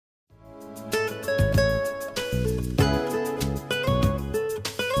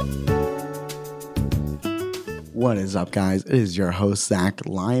What is up, guys? It is your host, Zach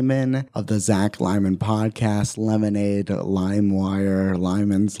Lyman of the Zach Lyman Podcast, Lemonade, LimeWire,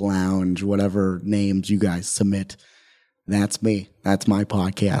 Lyman's Lounge, whatever names you guys submit. That's me. That's my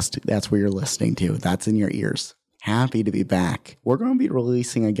podcast. That's what you're listening to. That's in your ears. Happy to be back. We're going to be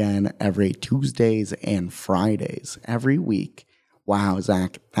releasing again every Tuesdays and Fridays every week. Wow,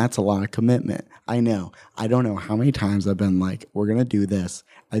 Zach, that's a lot of commitment. I know. I don't know how many times I've been like, we're going to do this,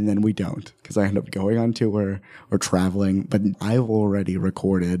 and then we don't, because I end up going on tour or traveling. But I've already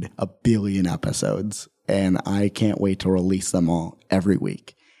recorded 1 billion episodes, and I can't wait to release them all every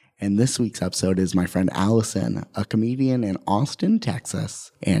week. And this week's episode is my friend Allison, a comedian in Austin,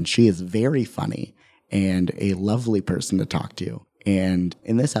 Texas, and she is very funny and a lovely person to talk to. And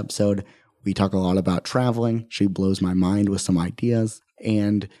in this episode, we talk a lot about traveling. She blows my mind with some ideas.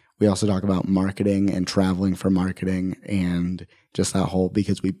 And we also talk about marketing and traveling for marketing and just that whole,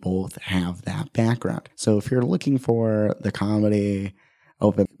 because we both have that background. So if you're looking for the comedy,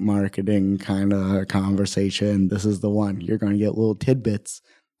 open marketing kind of conversation, this is the one. You're going to get little tidbits.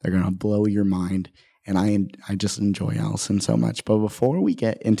 They're going to blow your mind. And I just enjoy Allison so much. But before we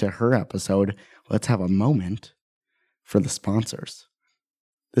get into her episode, let's have a moment for the sponsors.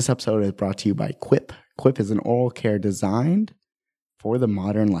 This episode is brought to you by Quip. Quip is an oral care designed for the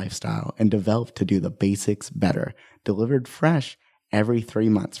modern lifestyle and developed to do the basics better. Delivered fresh every 3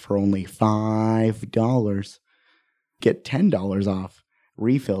 months for only $5. Get $10 off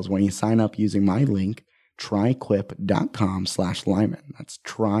refills when you sign up using my link, tryquip.com/Lyman. That's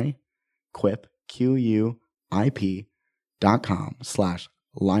tryquip,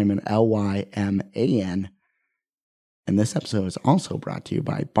 QUIP.com/Lyman, LYMAN. And this episode is also brought to you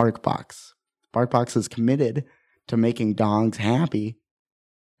by BarkBox. BarkBox is committed to making dogs happy,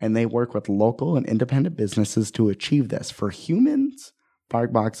 and they work with local and independent businesses to achieve this. For humans,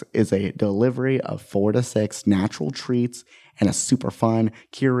 BarkBox is a delivery of 4 to 6 natural treats and a super fun,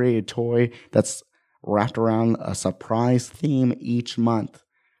 curated toy that's wrapped around a surprise theme each month.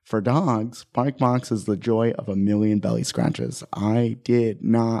 For dogs, BarkBox is the joy of 1 million belly scratches. I did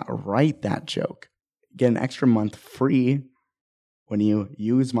not write that joke. Get an extra month free when you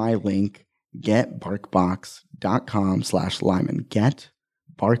use my link, getbarkbox.com/Lyman.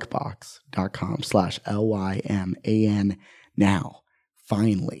 Getbarkbox.com/LYMAN. Now,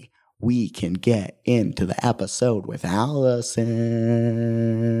 finally, we can get into the episode with Allison.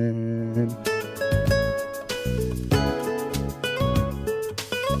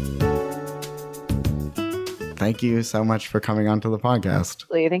 Thank you so much for coming onto the podcast.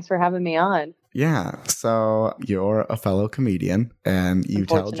 Thanks for having me on. Yeah, so you're a fellow comedian and you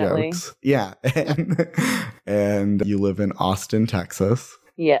tell jokes. Yeah, and you live in Austin, Texas.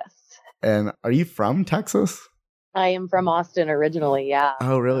 Yes. And are you from Texas? I am from Austin originally, yeah.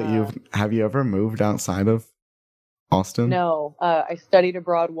 Oh, really? Have you ever moved outside of Austin? No, I studied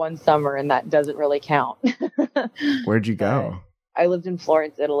abroad one summer and that doesn't really count. Where'd you go? I lived in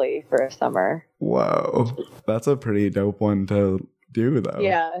Florence, Italy for a summer. Whoa, that's a pretty dope one to do, though.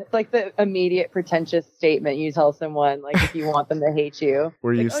 Yeah, it's like the immediate pretentious statement you tell someone, like if you want them to hate you.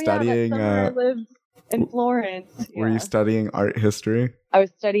 Were you studying? I lived in Florence. Were you studying art history? I was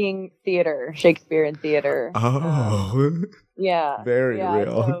studying theater, Shakespearean theater. Oh, yeah, very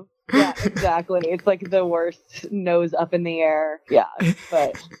real. So, yeah, exactly. It's like the worst nose up in the air. Yeah,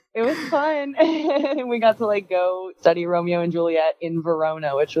 but it was fun. We got to like go study Romeo and Juliet in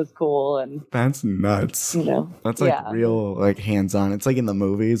Verona, which was cool. And that's nuts. You know, that's like real, like hands-on. It's like in the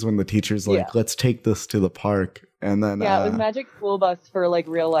movies when the teacher's like, let's take this to the park. And then, it was Magic School Bus for like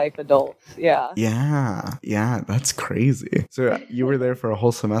real life adults. Yeah. Yeah. That's crazy. So you were there for a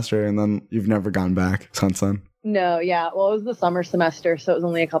whole semester and then you've never gone back since then? No, yeah. Well, it was the summer semester, so it was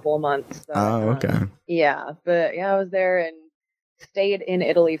only a couple of months. So, okay. Yeah, but yeah, I was there and stayed in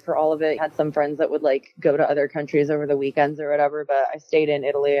Italy for all of it. Had some friends that would like go to other countries over the weekends or whatever, but I stayed in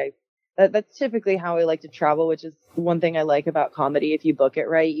Italy. That's typically how I like to travel, which is one thing I like about comedy. If you book it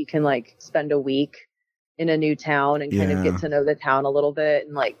right, you can like spend a week in a new town and kind of get to know the town a little bit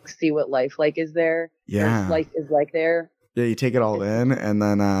and like see what life like is there. Yeah. Life is like there. Yeah, you take it all in, and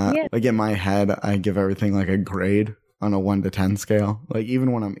then, like in my head, I give everything like a grade on a 1 to 10 scale. Like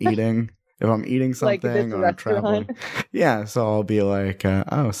even when I'm eating, if I'm eating something or I'm traveling, so I'll be like,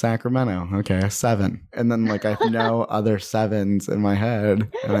 Sacramento, okay, a 7, and then like I know other 7s in my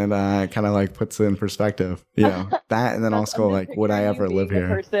head, and then kind of like puts it in perspective, that, and then also like, would I ever live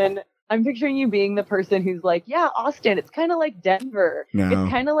here? I'm picturing you being the person who's like, yeah, Austin, it's kind of like Denver. No. It's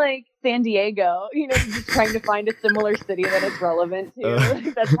kind of like San Diego. You know, just trying to find a similar city that it's relevant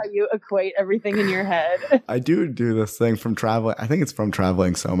to. That's how you equate everything in your head. I do this thing from traveling. I think it's from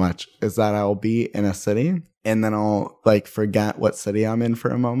traveling so much, is that I'll be in a city and then I'll like forget what city I'm in for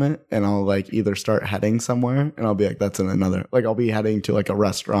a moment, and I'll like either start heading somewhere and I'll be like, that's in another, like I'll be heading to like a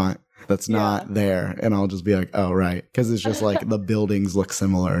restaurant that's not there, and I'll just be like, oh right, because it's just like the buildings look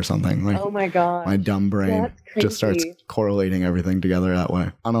similar or something. Like, oh my god, my dumb brain just starts correlating everything together that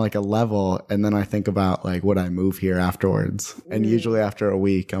way on like a level, and then I think about like, would I move here afterwards? And usually after a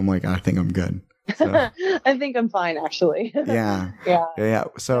week, I'm like, I think I'm good. So, I think I'm fine, actually. yeah.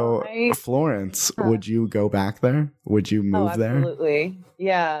 So Florence, would you go back there? Would you move there? Absolutely.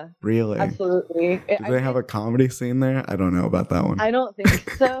 Yeah. Really? Absolutely. Do they have a comedy scene there? I don't know about that one. I don't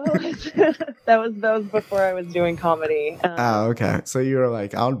think so. that was before I was doing comedy. Okay. So you were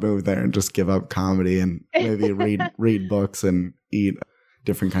like, I'll move there and just give up comedy and maybe read books and eat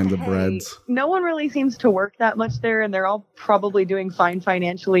different kinds of breads. No one really seems to work that much there, and they're all probably doing fine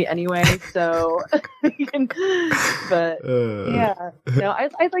financially anyway. So, but yeah, no,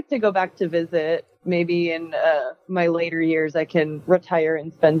 I'd like to go back to visit. Maybe in my later years, I can retire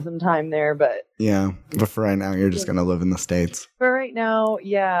and spend some time there. But yeah, but for right now, you're just gonna live in the States. For right now,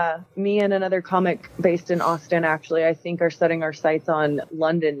 yeah. Me and another comic based in Austin, actually, I think are setting our sights on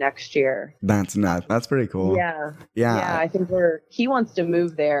London next year. That's nuts. That's pretty cool. Yeah. I think he wants to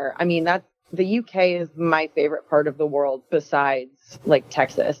move there. I mean, the UK is my favorite part of the world besides like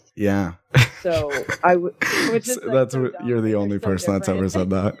Texas. Yeah. So I would, which is like, you're the only person that's ever said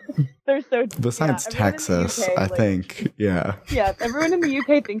that. They're so besides Texas, UK, I think. Yeah. Yeah, everyone in the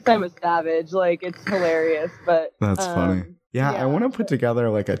UK thinks I'm a savage. Like, it's hilarious, but that's funny. Yeah, I want to put together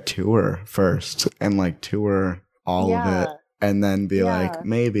like a tour first and like tour all of it, and then be like,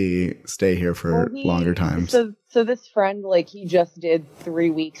 maybe stay here for longer times. So this friend, like, he just did 3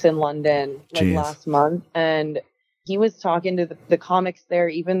 weeks in London last month, and he was talking to the comics there,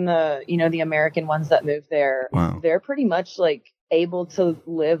 even the American ones that moved there. Wow. They're pretty much like able to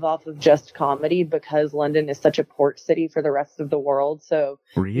live off of just comedy because London is such a port city for the rest of the world. So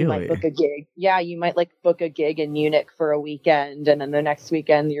you might book a gig. Yeah, you might like book a gig in Munich for a weekend, and then the next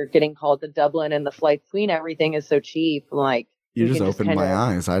weekend you're getting called to Dublin, and the flights between everything is so cheap. Like, you just opened my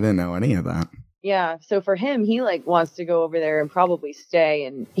eyes. I didn't know any of that. Yeah. So for him, he like wants to go over there and probably stay.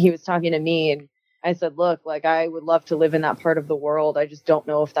 And he was talking to me, and I said, look, like, I would love to live in that part of the world. I just don't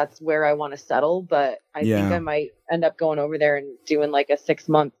know if that's where I want to settle, but I think I might end up going over there and doing like a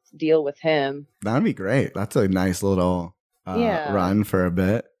 6-month deal with him. That'd be great. That's a nice little run for a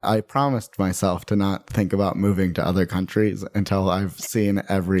bit. I promised myself to not think about moving to other countries until I've seen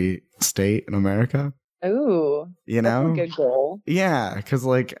every state in America. Ooh, you know, that's a good goal. Yeah, because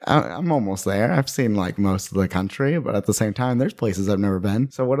like I'm almost there. I've seen like most of the country, but at the same time, there's places I've never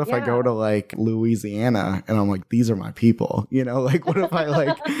been. So what if I go to like Louisiana and I'm like, these are my people? You know, like what if I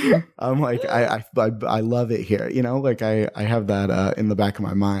like I'm like I love it here. You know, like I have that in the back of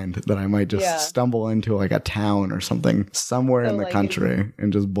my mind that I might just stumble into like a town or something somewhere in the country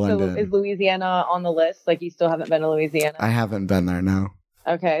and just blend in. Is Louisiana on the list? Like, you still haven't been to Louisiana? I haven't been there. No.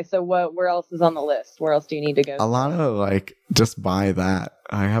 Okay, so where else is on the list? Where else do you need to go? A lot of like just by that.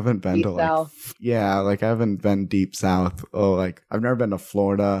 I haven't been deep to like south. Like I haven't been deep south. Oh, like I've never been to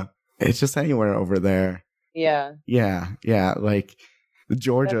Florida. It's just anywhere over there. Yeah. Like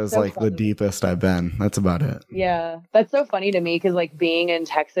Georgia is like the deepest I've been. That's about it. Yeah, that's so funny to me because like being in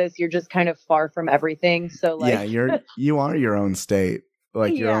Texas, you're just kind of far from everything. So like, you are your own state,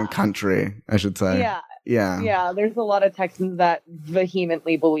 like your own country, I should say. Yeah, there's a lot of Texans that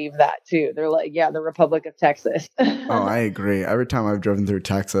vehemently believe that too. They're like, the Republic of Texas. Oh, I agree. Every time I've driven through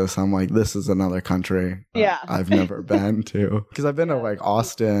Texas, I'm like, this is another country I've never been to. Because I've been to like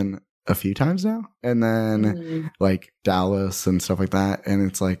Austin a few times now, and then like Dallas and stuff like that, and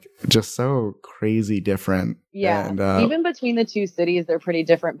it's like just so crazy different. And even between the two cities, they're pretty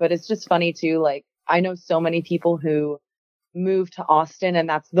different, but it's just funny too. Like, I know so many people who moved to Austin and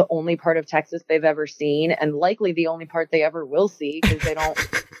that's the only part of Texas they've ever seen, and likely the only part they ever will see because they don't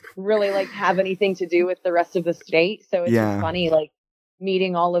really like have anything to do with the rest of the state. So it's just funny, like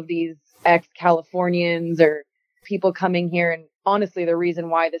meeting all of these ex-Californians or people coming here. And honestly, the reason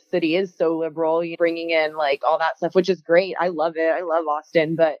why the city is so liberal, bringing in like all that stuff, which is great. I love it. I love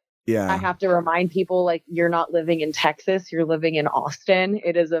Austin, but I have to remind people, like, you're not living in Texas, you're living in Austin.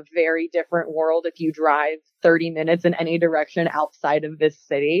 It is a very different world if you drive 30 minutes in any direction outside of this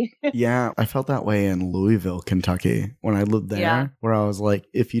city. I felt that way in Louisville, Kentucky, when I lived there, where I was like,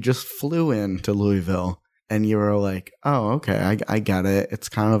 if you just flew into Louisville and you were like, oh, okay, I get it. It's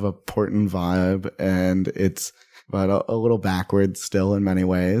kind of a Portland vibe, and it's but a little backwards still in many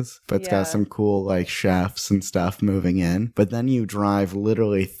ways, but it's got some cool like chefs and stuff moving in. But then you drive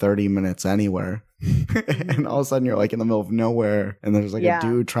literally 30 minutes anywhere. And all of a sudden you're like in the middle of nowhere, and there's like a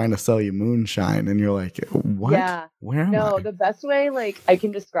dude trying to sell you moonshine, and you're like, what? Yeah. Where am I? The best way like I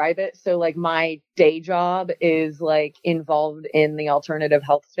can describe it, so like my day job is like involved in the alternative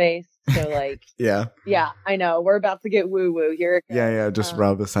health space. So like yeah, I know we're about to get woo woo here. Just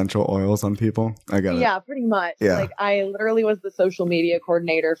rub essential oils on people. I got it. Yeah, pretty much. Like I literally was the social media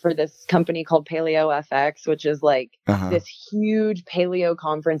coordinator for this company called Paleo FX, which is like this huge paleo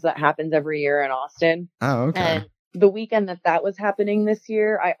conference that happens every year in Austin. Oh, okay. And the weekend that was happening this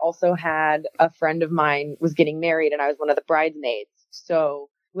year, I also had a friend of mine was getting married, and I was one of the bridesmaids. So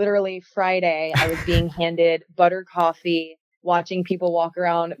literally Friday, I was being handed butter coffee, watching people walk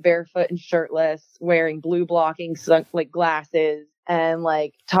around barefoot and shirtless, wearing blue blocking like glasses, and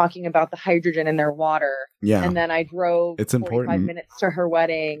like talking about the hydrogen in their water. Yeah. And then I drove 45 minutes to her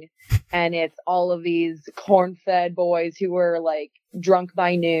wedding, and it's all of these corn-fed boys who were like drunk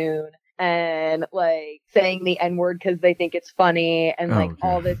by noon and like saying the N-word because they think it's funny, and like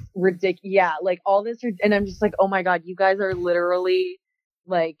all this ridiculous, and I'm just like, oh my God, you guys are literally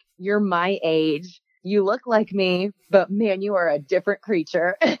like, you're my age. You look like me, but man, you are a different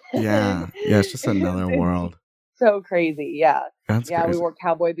creature. Yeah, it's just another world. So crazy, yeah. That's crazy. We wore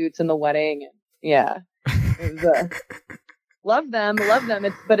cowboy boots in the wedding. Yeah, it was, love them.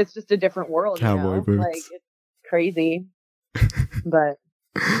 But it's just a different world. Cowboy boots, like it's crazy. But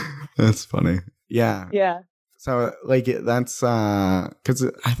that's funny. Yeah. Yeah. So like that's because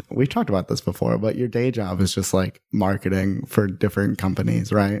we talked about this before, but your day job is just like marketing for different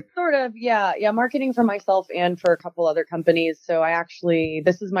companies, right? Sort of, yeah, marketing for myself and for a couple other companies. So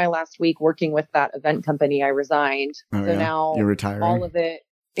this is my last week working with that event company. I resigned, now you're retiring. All of it.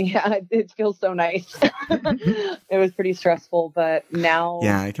 Yeah, it feels so nice. It was pretty stressful, but now.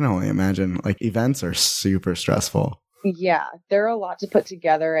 Yeah, I can only imagine. Like events are super stressful. Yeah, they're a lot to put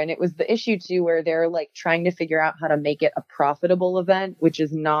together. And it was the issue too, where they're like trying to figure out how to make it a profitable event, which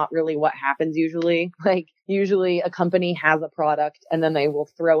is not really what happens usually. Like usually a company has a product and then they will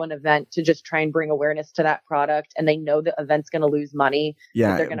throw an event to just try and bring awareness to that product. And they know the event's going to lose money.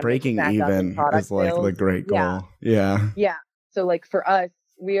 Yeah, they're breaking even is like the great goal. Yeah. So like for us,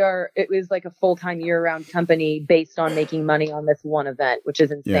 it was like a full-time year-round company based on making money on this one event, which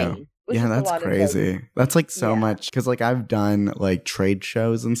is insane. Yeah, that's crazy. That's like so much, because like I've done like trade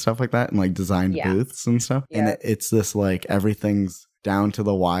shows and stuff like that, and like designed booths and stuff. And it's this like everything's down to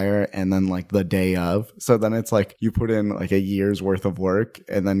the wire, and then like the day of. So then it's like you put in like a year's worth of work,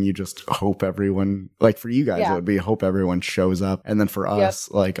 and then you just hope everyone, like for you guys, it would be hope everyone shows up. And then for us,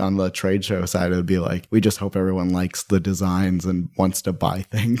 like on the trade show side, it would be like, we just hope everyone likes the designs and wants to buy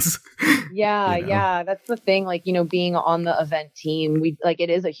things. Yeah. That's the thing. Like, being on the event team, it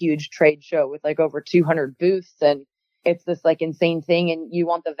is a huge trade show with like over 200 booths, and it's this like insane thing. And you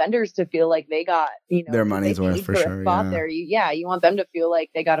want the vendors to feel like they got, their money's worth for sure. There. You want them to feel like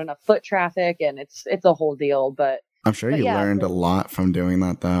they got enough foot traffic, and it's a whole deal. But I'm sure you learned a lot from doing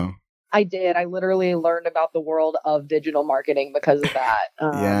that though. I did. I literally learned about the world of digital marketing because of that.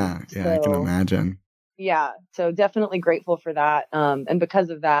 I can imagine. Yeah. So definitely grateful for that. And because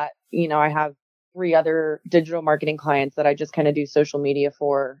of that, I have 3 other digital marketing clients that I just kind of do social media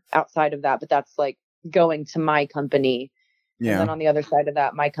for outside of that. But that's like going to my company. Yeah. And then on the other side of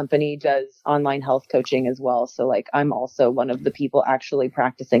that, my company does online health coaching as well. So like I'm also one of the people actually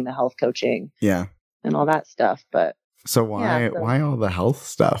practicing the health coaching. Yeah. And all that stuff. But so why all the health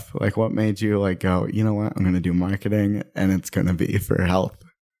stuff? Like what made you like go, you know what, I'm going to do marketing and it's going to be for health?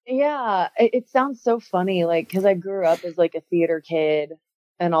 Yeah, it sounds so funny, like, because I grew up as like a theater kid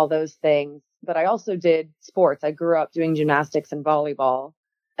and all those things, but I also did sports. I grew up doing gymnastics and volleyball,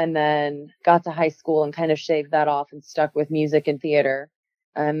 and then got to high school and kind of shaved that off and stuck with music and theater.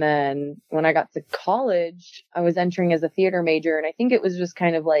 And then when I got to college, I was entering as a theater major, and I think it was just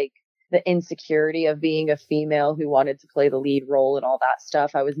kind of like the insecurity of being a female who wanted to play the lead role and all that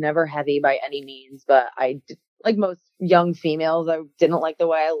stuff. I was never heavy by any means, but like most young females, I didn't like the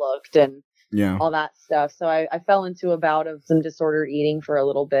way I looked and all that stuff. So I fell into a bout of some disordered eating for a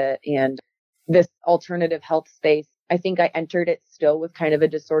little bit. And this alternative health space, I think I entered it still with kind of a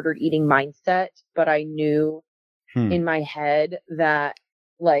disordered eating mindset, but I knew in my head that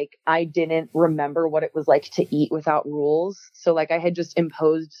like I didn't remember what it was like to eat without rules. So like I had just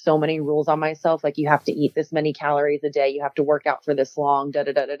imposed so many rules on myself. Like you have to eat this many calories a day. You have to work out for this long,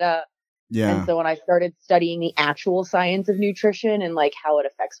 Yeah. And so when I started studying the actual science of nutrition and like how it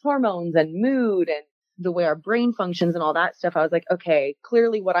affects hormones and mood and the way our brain functions and all that stuff, I was like, okay,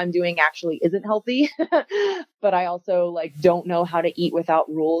 clearly what I'm doing actually isn't healthy, but I also like don't know how to eat without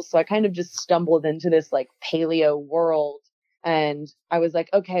rules. So I kind of just stumbled into this like paleo world, and I was like,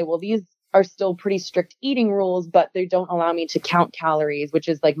 okay, well, these are still pretty strict eating rules, but they don't allow me to count calories, which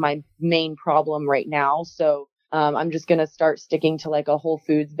is like my main problem right now. So I'm just going to start sticking to like a whole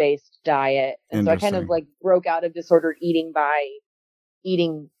foods based diet. And so I kind of like broke out of disordered eating by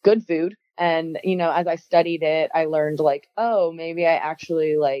eating good food. And, you know, as I studied it, I learned like, oh, maybe I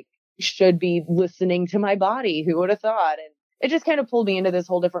actually like should be listening to my body. Who would have thought? And it just kind of pulled me into this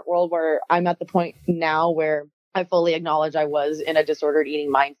whole different world where I'm at the point now where I fully acknowledge I was in a disordered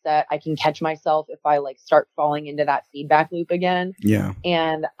eating mindset. I can catch myself if I like start falling into that feedback loop again. Yeah.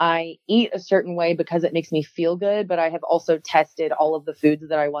 And I eat a certain way because it makes me feel good. But I have also tested all of the foods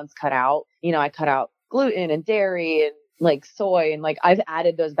that I once cut out. You know, I cut out gluten and dairy and like soy, and like I've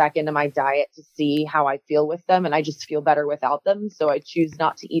added those back into my diet to see how I feel with them. And I just feel better without them. So I choose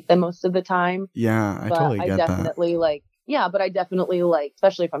not to eat them most of the time. Yeah, I totally get that. But I definitely like,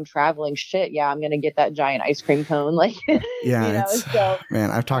 especially if I'm traveling, I'm going to get that giant ice cream cone. Like, yeah,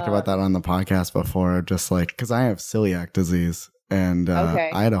 man, I've talked about that on the podcast before, just like, cause I have celiac disease and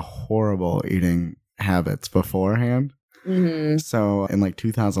I had a horrible eating habits beforehand. Mm-hmm. So in like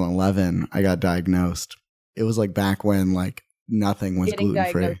 2011, I got diagnosed. It was like back when like nothing was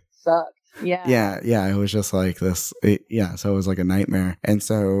gluten-free. Sucked. Yeah. Yeah. It was just like this. So it was like a nightmare. And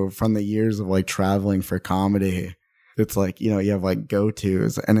so from the years of like traveling for comedy, it's like, you know, you have like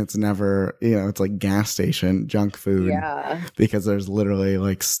go-tos and it's never, you know, it's like gas station junk food. Yeah. Because there's literally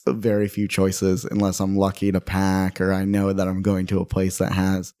like very few choices unless I'm lucky to pack or I know that I'm going to a place that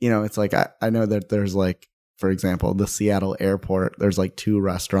has, you know, it's like I know that there's like, for example, the Seattle airport, there's like 2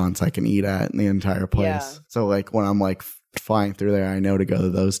 restaurants I can eat at in the entire place. Yeah. So like when I'm like flying through there, I know to go to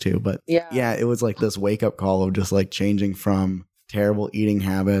those 2. But yeah, it was like this wake up call of just like changing from terrible eating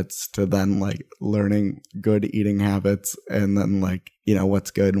habits to then like learning good eating habits and then like, you know, what's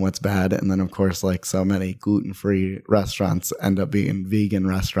good and what's bad. And then of course, like so many gluten-free restaurants end up being vegan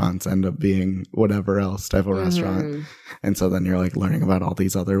restaurants, end up being whatever else type of restaurant. And so then you're like learning about all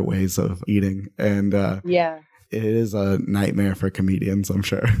these other ways of eating. And it is a nightmare for comedians, I'm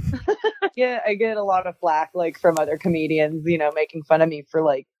sure. Yeah, I get a lot of flack like from other comedians, you know, making fun of me for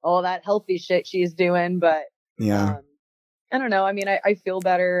like all that healthy shit she's doing. But I don't know. I mean, I feel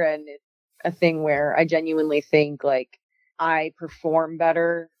better, and it's a thing where I genuinely think like I perform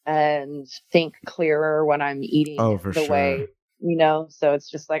better and think clearer when I'm eating way, you know? So it's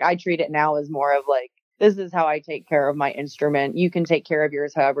just like, I treat it now as more of like, this is how I take care of my instrument. You can take care of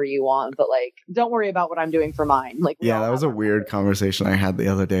yours however you want, but like, don't worry about what I'm doing for mine. Like, yeah, that was a weird conversation I had the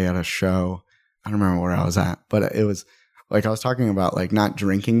other day at a show. I don't remember where I was at, but it was like, I was talking about like not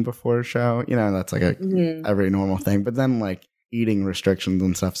drinking before a show, you know, that's like every normal thing, but then like eating restrictions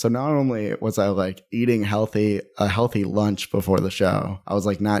and stuff. So not only was I like eating a healthy lunch before the show, I was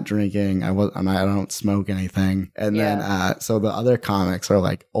like not drinking. I don't smoke anything. And then, so the other comics are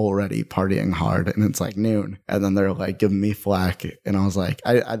like already partying hard and it's like noon. And then they're like giving me flack. And I was like,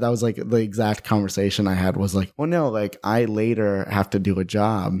 that was like the exact conversation I had was like, well, no, like I later have to do a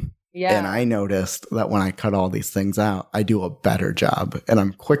job. Yeah. And I noticed that when I cut all these things out, I do a better job and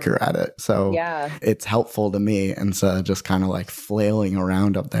I'm quicker at it. So it's helpful to me instead of just kind of like flailing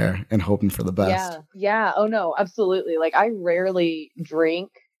around up there and hoping for the best. Yeah. Oh, no, absolutely. Like I rarely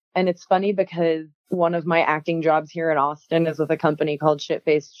drink. And it's funny because one of my acting jobs here in Austin is with a company called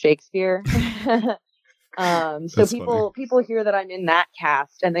Shitfaced Shakespeare. So people hear that I'm in that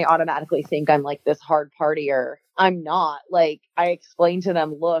cast and they automatically think I'm like this hard partier. I'm not. Like I explain to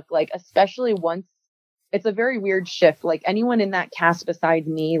them, look, like especially once it's a very weird shift. Like anyone in that cast besides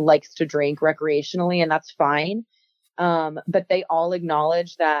me likes to drink recreationally and that's fine. But they all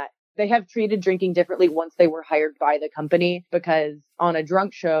acknowledge that they have treated drinking differently once they were hired by the company, because on a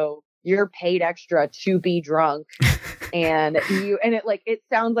drunk show, you're paid extra to be drunk. And it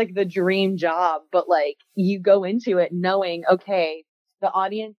sounds like the dream job, but like you go into it knowing, okay, the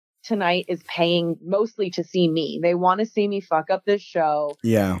audience tonight is paying mostly to see me. They want to see me fuck up this show.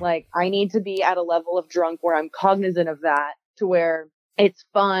 Yeah. Like I need to be at a level of drunk where I'm cognizant of that, to where it's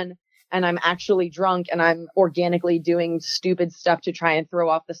fun and I'm actually drunk and I'm organically doing stupid stuff to try and throw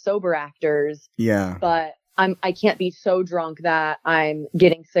off the sober actors. Yeah. But I can't be so drunk that I'm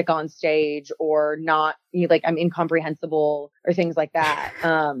getting sick on stage or not, like I'm incomprehensible or things like that.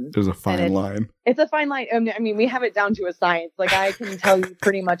 There's a fine line. It's a fine line. I mean, we have it down to a science. Like I can tell you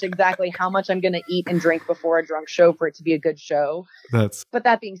pretty much exactly how much I'm going to eat and drink before a drunk show for it to be a good show. But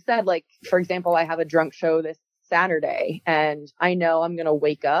that being said, like, for example, I have a drunk show this Saturday and I know I'm going to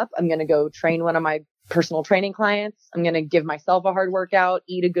wake up. I'm going to go train one of my personal training clients. I'm going to give myself a hard workout,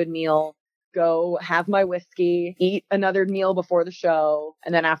 eat a good meal, go have my whiskey, eat another meal before the show.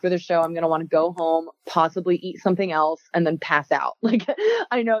 And then after the show, I'm going to want to go home, possibly eat something else, and then pass out. Like,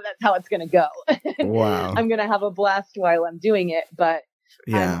 I know that's how it's going to go. Wow. I'm going to have a blast while I'm doing it, but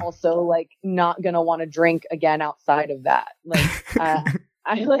I'm also like not going to want to drink again outside of that. Like,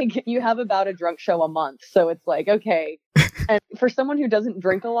 I like, you have about a drunk show a month. So it's like, okay. And for someone who doesn't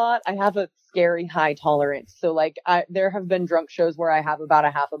drink a lot, I have a scary high tolerance. So like there have been drunk shows where I have about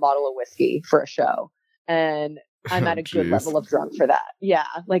a half a bottle of whiskey for a show, and I'm at a good level of drunk for that. Yeah.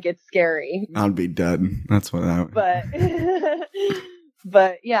 Like, it's scary. I'd be dead. That's what I would.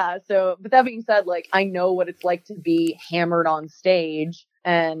 But yeah. So, but that being said, like, I know what it's like to be hammered on stage,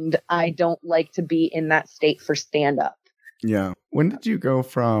 and I don't like to be in that state for stand up. Yeah. When did you go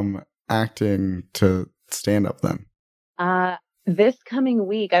from acting to stand up then? This coming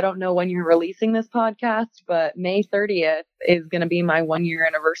week, I don't know when you're releasing this podcast, but May 30th is going to be my 1-year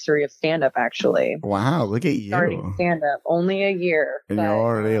anniversary of stand up, actually. Wow, look at you. Starting stand up, only a year. And you're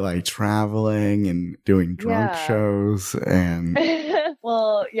already like traveling and doing drunk shows and.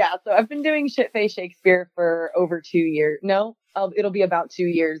 Well, yeah. So I've been doing Shitface Shakespeare for over 2 years. No, it'll be about 2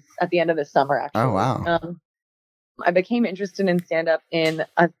 years at the end of the summer, actually. Oh, wow. I became interested in stand up in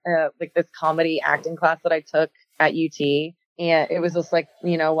like this comedy acting class that I took at UT. And it was just like,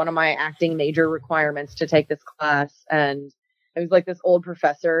 you know, one of my acting major requirements to take this class. And it was like this old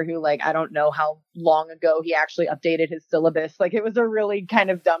professor who, like, I don't know how long ago he actually updated his syllabus. Like, it was a really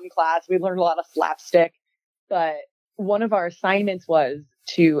kind of dumb class. We learned a lot of slapstick. But one of our assignments was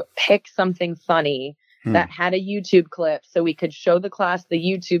to pick something funny that had a YouTube clip, so we could show the class the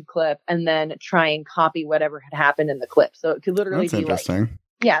YouTube clip and then try and copy whatever had happened in the clip. So it could literally be like,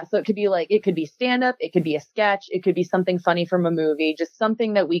 yeah, so it could be like, it could be stand up, it could be a sketch, it could be something funny from a movie, just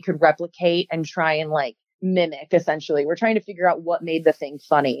something that we could replicate and try and like mimic. Essentially, we're trying to figure out what made the thing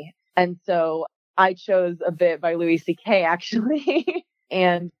funny. And so I chose a bit by Louis C.K. actually.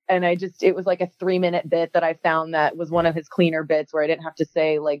 And it was like a 3-minute bit that I found that was one of his cleaner bits where I didn't have to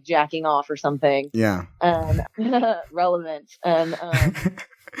say like jacking off or something. Yeah. Relevant. And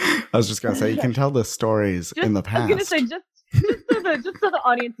I was just going to say, you can tell the stories in the past. I was going to say, just so the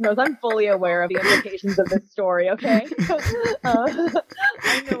audience knows, I'm fully aware of the implications of this story, okay?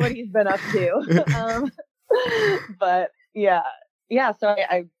 I know what he's been up to. But yeah, so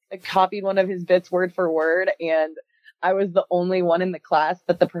I copied one of his bits word for word, and I was the only one in the class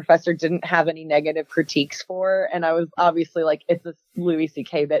that the professor didn't have any negative critiques for. And I was obviously like, it's a Louis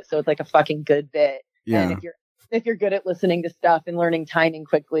C.K. bit, so it's like a fucking good bit. Yeah. And if you're good at listening to stuff and learning timing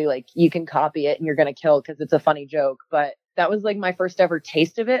quickly, like, you can copy it and you're going to kill because it's a funny joke. But that was like my first ever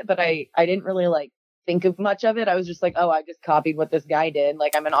taste of it. But I didn't really like think of much of it. I was just like, oh, I just copied what this guy did.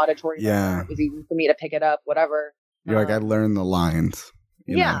 Like, I'm an auditory learner. It was easy for me to pick it up, whatever. You're like, I learned the lines.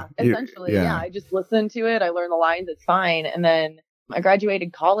 Essentially. Yeah. I just listened to it. I learned the lines. It's fine. And then I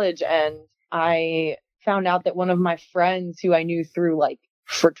graduated college, and I found out that one of my friends who I knew through like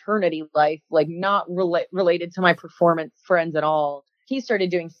fraternity life, like not related to my performance friends at all, he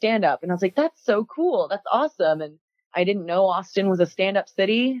started doing stand up. And I was like, that's so cool. That's awesome. And I didn't know Austin was a stand up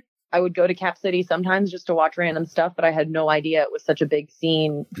city. I would go to Cap City sometimes just to watch random stuff, but I had no idea it was such a big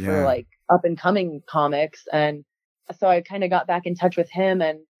scene for like up and coming comics. And so I kind of got back in touch with him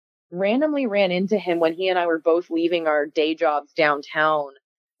and randomly ran into him when he and I were both leaving our day jobs downtown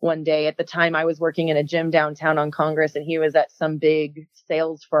one day. At the time, I was working in a gym downtown on Congress, and he was at some big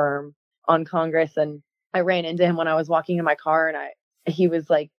sales firm on Congress. And I ran into him when I was walking in my car, and he was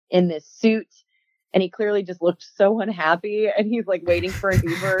like in this suit, and he clearly just looked so unhappy, and he's like waiting for an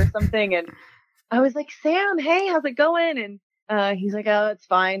Uber or something. And I was like, Sam, hey, how's it going? And he's like, oh, it's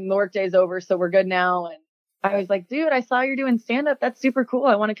fine. The workday's over, so we're good now. And I was like, dude, I saw you're doing stand up. That's super cool.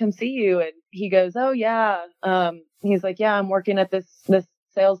 I want to come see you. And he goes, oh yeah. He's like, yeah, I'm working at this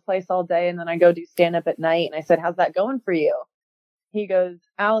sales place all day, and then I go do stand up at night. And I said, how's that going for you? He goes,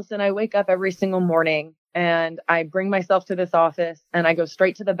 Allison, I wake up every single morning and I bring myself to this office and I go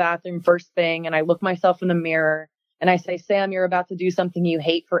straight to the bathroom first thing. And I look myself in the mirror and I say, Sam, you're about to do something you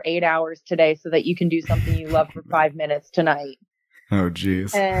hate for 8 hours today so that you can do something you love for 5 minutes tonight. Oh,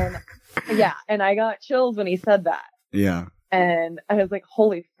 geez. And yeah. And I got chills when he said that. Yeah. And I was like,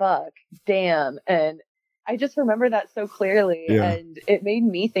 holy fuck, damn. And I just remember that so clearly. Yeah. And it made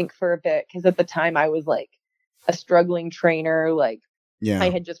me think for a bit, because at the time I was like a struggling trainer. Like, I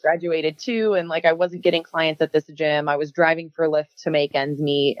had just graduated too. And like, I wasn't getting clients at this gym. I was driving for Lyft to make ends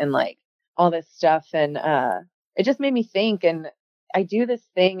meet and like all this stuff. And it just made me think. And I do this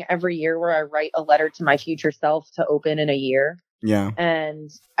thing every year where I write a letter to my future self to open in a year. Yeah. And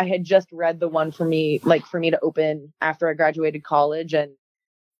I had just read the one for me to open after I graduated college. And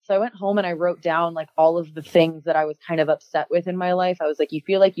so I went home and I wrote down like all of the things that I was kind of upset with in my life. I was like, you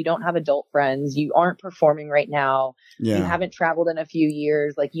feel like you don't have adult friends. You aren't performing right now. You Yeah. haven't traveled in a few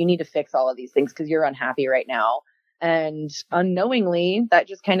years. Like, you need to fix all of these things because you're unhappy right now. And unknowingly, that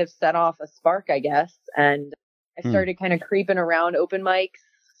just kind of set off a spark, I guess. And I started kind of creeping around open mics.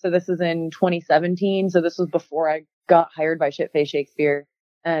 So this is in 2017. So this was before I got hired by Shitface Shakespeare.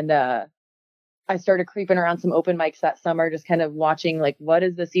 And I started creeping around some open mics that summer, just kind of watching, like, what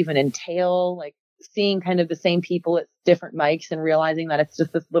does this even entail? Like, seeing kind of the same people at different mics and realizing that it's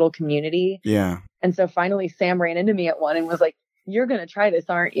just this little community. Yeah. And so finally Sam ran into me at one and was like, you're going to try this,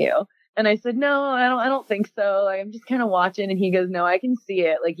 aren't you? And I said, no, I don't think so. I'm just kind of watching. And he goes, no, I can see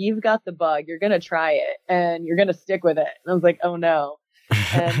it. Like, you've got the bug. You're going to try it and you're going to stick with it. And I was like, oh no.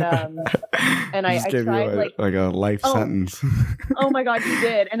 And I tried like a life sentence. Oh my God, he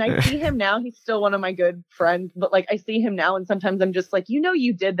did. And I see him now. He's still one of my good friends, but like I see him now and sometimes I'm just like,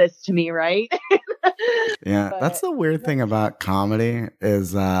 you did this to me, right? Yeah. That's the weird thing about comedy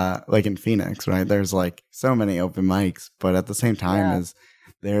is like in Phoenix, right? There's like so many open mics, but at the same time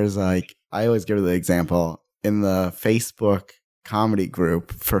there's like, I always give the example in the Facebook comedy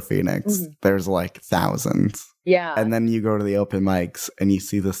group for Phoenix, there's like thousands. Yeah. And then you go to the open mics and you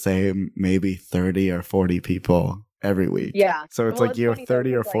see the same maybe 30 or 40 people every week. Yeah. So it's like you have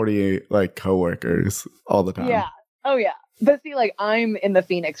 30 or 40 like coworkers all the time. Yeah. Oh yeah. But see, like, I'm in the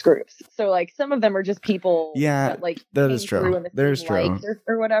Phoenix groups. So like some of them are just people that like that is true. There's true.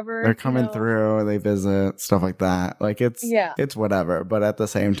 Or whatever. They're coming through, they visit, stuff like that. Like it's whatever. But at the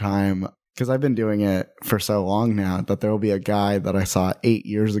same time, because I've been doing it for so long now that there will be a guy that I saw 8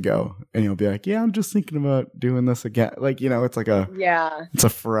 years ago and he'll be like, yeah, I'm just thinking about doing this again. Like, it's like it's a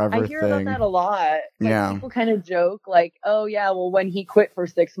forever thing. I hear about that a lot. Like, people kind of joke like, oh yeah, well, when he quit for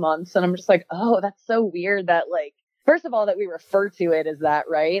 6 months. And I'm just like, oh, that's so weird that, like, first of all, that we refer to it as that,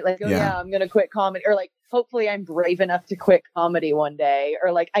 right? Like, oh yeah, I'm going to quit comedy, or like, hopefully I'm brave enough to quit comedy one day,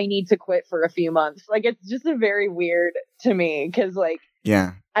 or like, I need to quit for a few months. Like, it's just a very weird to me. Cause like,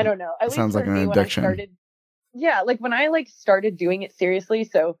 I don't know. At least sounds like an addiction. Like when I like started doing it seriously.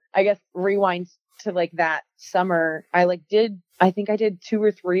 So I guess rewind to like that summer, I think I did 2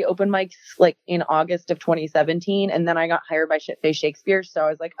 or 3 open mics like in August of 2017. And then I got hired by Shitface Shakespeare. So I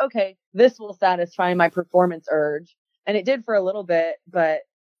was like, okay, this will satisfy my performance urge. And it did for a little bit, but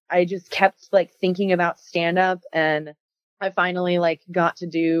I just kept like thinking about stand up. And I finally like got to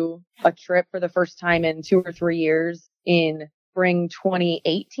do a trip for the first time in 2 or 3 years in spring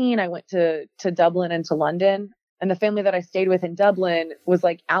 2018. I went to Dublin and to London, and the family that I stayed with in Dublin was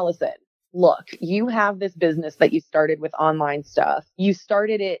like, Allison, look, you have this business that you started with online stuff. You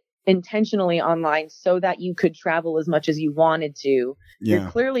started it intentionally online so that you could travel as much as you wanted to. You're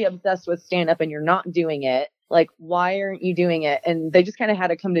clearly obsessed with stand up and you're not doing it. Like, why aren't you doing it? And they just kind of had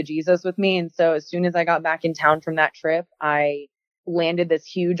to come to Jesus with me. And so as soon as I got back in town from that trip, I landed this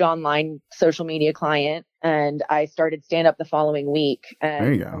huge online social media client and I started stand up the following week. And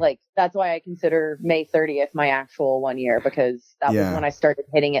there you go. Like, that's why I consider May 30th my actual 1 year, because that was when I started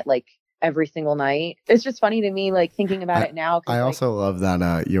hitting it like every single night. It's just funny to me, like thinking about it now. I also love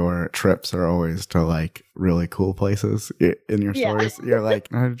that your trips are always to like really cool places in your stories. You're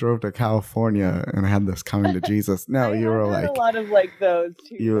like, I drove to California and I had this coming to Jesus. No, you were like a lot of like those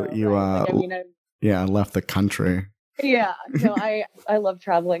too. I left the country. Yeah, no, I love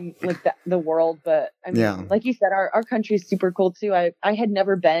traveling like the world, but I mean, like you said, our country is super cool too. I had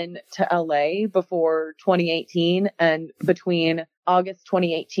never been to LA before 2018, and between August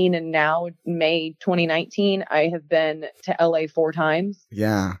 2018 and now May 2019, I have been to LA 4 times.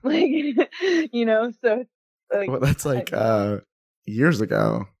 Yeah, like so. Like, well, that's like years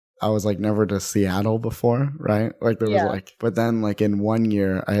ago. I was like never to Seattle before, right? Like there was like, but then like in 1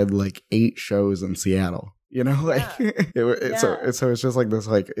 year, I had like 8 shows in Seattle. Like so it's just like this,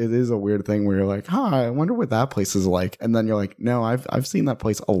 like it is a weird thing where you're like, I wonder what that place is like, and then you're like, no, I've seen that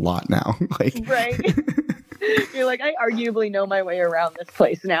place a lot now. Like, right. You're like, I arguably know my way around this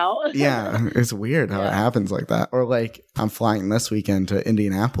place now. Yeah, it's weird how it happens like that. Or like, I'm flying this weekend to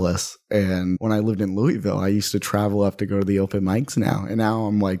Indianapolis, and when I lived in Louisville, I used to travel up to go to the open mics now. And now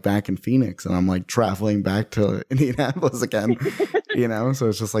I'm like back in Phoenix, and I'm like traveling back to Indianapolis again. So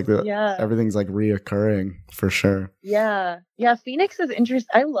it's just like everything's like reoccurring for sure. Yeah. Phoenix is interesting.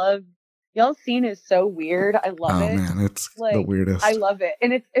 I love y'all's scene is so weird. I love it. Oh man, it's like, the weirdest. I love it.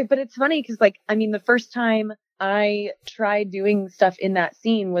 And but it's funny because like, I mean, the first time I tried doing stuff in that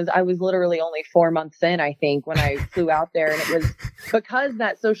scene I was literally only 4 months in, I think, when I flew out there. And it was because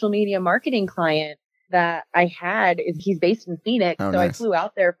that social media marketing client that I had is he's based in Phoenix. Oh, so I nice. flew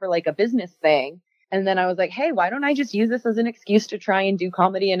out there for like a business thing. And then I was like, hey, why don't I just use this as an excuse to try and do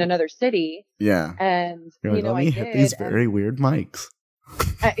comedy in another city? Yeah. And, You're like, let me I hit did. these very weird mics.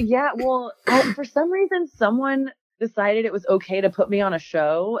 For some reason, someone decided it was okay to put me on a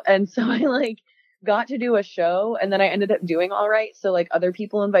show. And so I like got to do a show, and then I ended up doing all right. So like other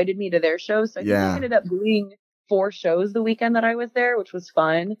people invited me to their shows. So I think I ended up doing 4 shows the weekend that I was there, which was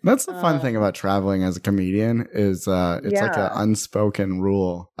fun. That's the fun thing about traveling as a comedian is it's like an unspoken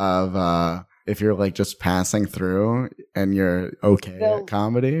rule of if you're like just passing through and you're okay at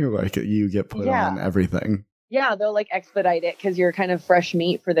comedy, like you get put on everything. Yeah, they'll like expedite it because you're kind of fresh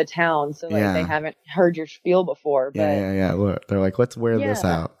meat for the town. So like they haven't heard your spiel before. But yeah. Look, they're like, let's wear this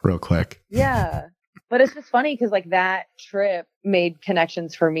out real quick. Yeah. But it's just funny because like that trip made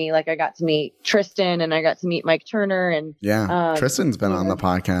connections for me. Like I got to meet Tristan and I got to meet Mike Turner. And Tristan's been on the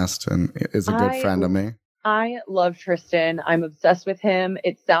podcast and is a good friend of me. I love Tristan. I'm obsessed with him.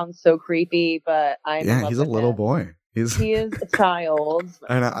 It sounds so creepy, but he's a little boy. He is a child.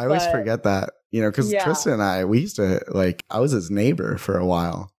 And I always forget that, because Tristan and I, we used to I was his neighbor for a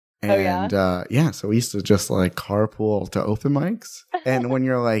while. And so we used to just like carpool to open mics. And when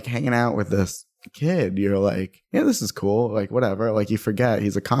you're like hanging out with this kid, you're like, yeah, this is cool. Like, whatever. Like, you forget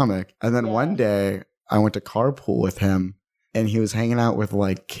he's a comic. And then one day I went to carpool with him and he was hanging out with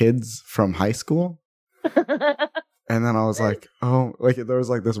like kids from high school. And then I was like, oh, like there was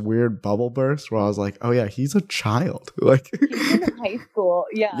like this weird bubble burst where I was like, oh yeah, he's a child. Like he's in high school.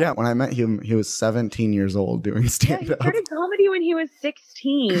 Yeah. Yeah. When I met him, he was 17 years old doing stand-up. Yeah, he started comedy when he was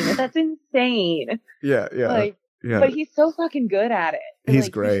 16. That's insane. Yeah. But he's so fucking good at it. He's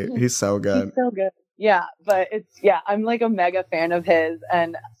great. He's so good. He's so good. Yeah, but I'm like a mega fan of his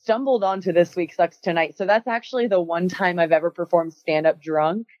and stumbled onto This Week Sucks Tonight. So that's actually the one time I've ever performed stand-up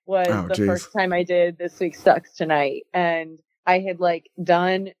drunk was first time I did This Week Sucks Tonight. And I had like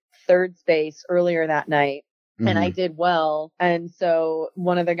done third space earlier that night. And I did well. And so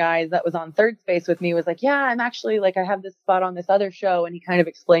one of the guys that was on third space with me was like, yeah, I'm actually like, I have this spot on this other show. And he kind of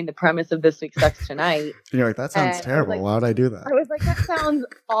explained the premise of This Week Sucks Tonight. And you're like, that sounds terrible. Why would I do that? I was like, that sounds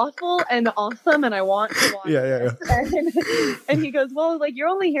awful and awesome. And I want to watch it. And he goes, well, like, you're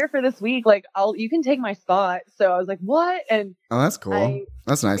only here for this week. Like, you can take my spot. So I was like, what? And that's cool.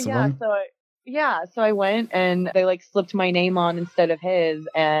 That's nice of him. So I went and they like slipped my name on instead of his.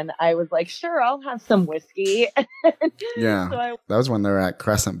 And I was like, sure, I'll have some whiskey. That was when they were at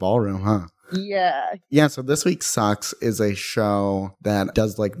Crescent Ballroom, huh? Yeah. Yeah, so This Week Sucks is a show that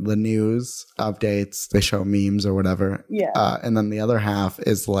does like the news updates. They show memes or whatever. Yeah. And then the other half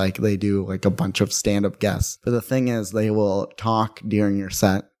is like they do like a bunch of stand-up guests. But the thing is they will talk during your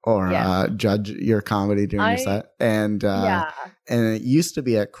set or judge your comedy during your set. And it used to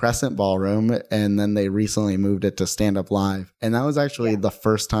be at Crescent Ballroom, and then they recently moved it to Stand Up Live. And that was actually the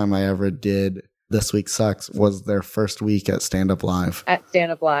first time I ever did This Week Sucks was their first week at Stand Up Live. At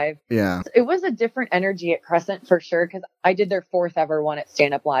Stand Up Live. Yeah. It was a different energy at Crescent for sure, because I did their 4th ever one at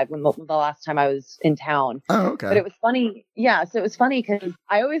Stand Up Live when the last time I was in town. Oh, okay. But it was funny. Yeah, so it was funny because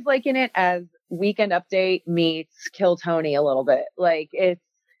I always liken it as Weekend Update meets Kill Tony a little bit. Like it's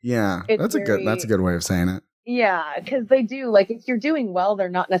that's a good way of saying it. Yeah, because they do, like, if you're doing well, they're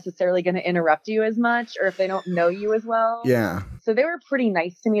not necessarily going to interrupt you as much, or if they don't know you as well. Yeah. So they were pretty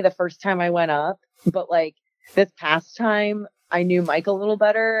nice to me the first time I went up, but, like, this past time, I knew Mike a little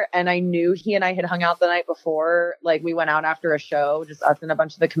better, and I knew he and I had hung out the night before. Like, we went out after a show, just us and a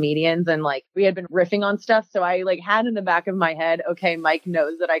bunch of the comedians, and, like, we had been riffing on stuff, so I, like, had in the back of my head, okay, Mike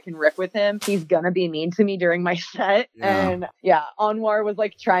knows that I can riff with him. He's gonna be mean to me during my set. And, Anwar was,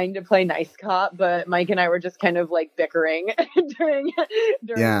 like, trying to play nice cop, but Mike and I were just kind of, like, bickering during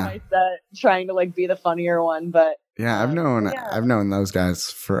my set, trying to, like, be the funnier one, but... Yeah, I've known those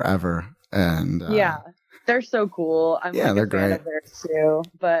guys forever, and... They're so cool. I'm they're great. Of theirs too,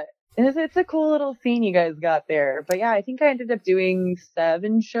 but it's a cool little scene you guys got there. But yeah, I think I ended up doing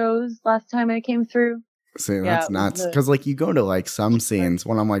 7 shows last time I came through. See, that's nuts. Because like you go to like some scenes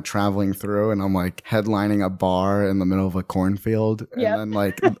when I'm like traveling through and I'm like headlining a bar in the middle of a cornfield, and then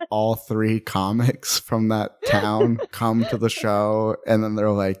like all 3 comics from that town come to the show, and then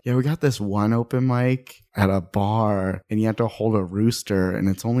they're like, yeah, we got this one open mic at a bar, and you have to hold a rooster, and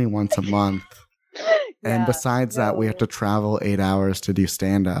it's only once a month. And besides that, we have to travel 8 hours to do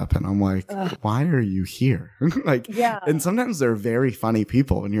stand-up. And I'm like, why are you here? And sometimes they're very funny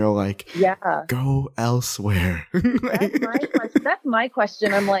people. And you're like, go elsewhere. That's my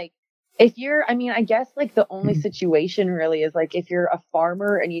question. I'm like, If you're, I mean, I guess like the only situation really is like if you're a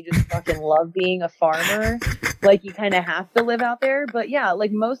farmer and you just fucking love being a farmer, like you kind of have to live out there. But yeah,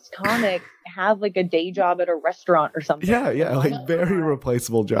 like most comics have like a day job at a restaurant or something. Yeah, like very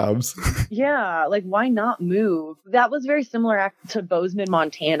replaceable jobs. Yeah, like why not move? That was very similar to Bozeman,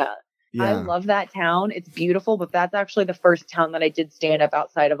 Montana. Yeah. I love that town. It's beautiful, but that's actually the first town that I did stand up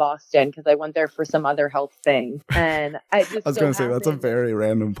outside of Austin because I went there for some other health thing. And I was going to say, that's a very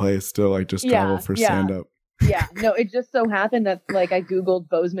random place to like just travel for stand up. Yeah, no, it just so happened that like I Googled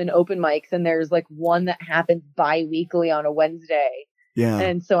Bozeman open mics and there's like one that happens bi-weekly on a Wednesday. Yeah.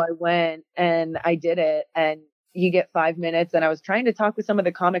 And so I went and I did it and you get 5 minutes. And I was trying to talk with some of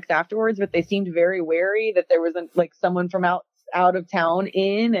the comics afterwards, but they seemed very wary that there wasn't like someone from out of town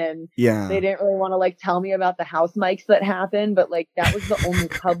in, and they didn't really want to like tell me about the house mics that happened, but like that was the only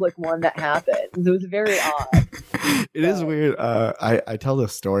public one that happened. It was very odd. It is weird. I tell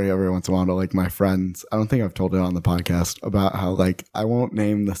this story every once in a while to like my friends. I don't think I've told it on the podcast about how like I won't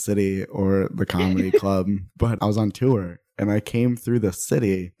name the city or the comedy club, but I was on tour and I came through the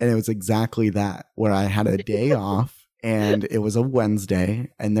city and it was exactly that, where I had a day off and it was a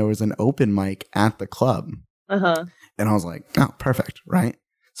Wednesday and there was an open mic at the club. And I was like, oh, perfect, right?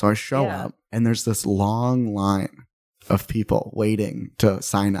 So I show up and there's this long line of people waiting to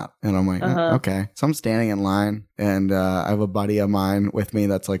sign up. And I'm like, okay. So I'm standing in line and I have a buddy of mine with me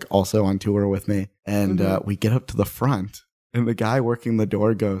that's like also on tour with me. And we get up to the front and the guy working the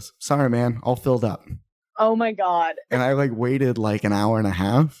door goes, sorry, man, all filled up. Oh my God. And I like waited like an hour and a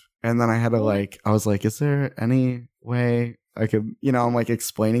half. And then I had to like, I was like, is there any way I could, you know, I'm like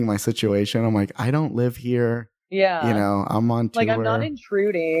explaining my situation. I'm like, I don't live here. Yeah. You know, I'm on tour. Like, I'm not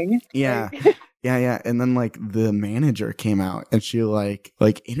intruding. Yeah. Like... yeah. And then, like, the manager came out and she, like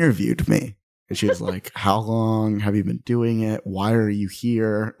interviewed me. And she was like, how long have you been doing it? Why are you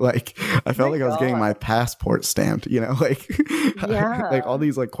here? Like, I felt like I was getting my passport stamped, you know, like, like all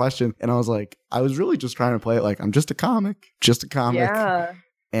these, like, questions. And I was like, I was really just trying to play it like, I'm just a comic. Yeah.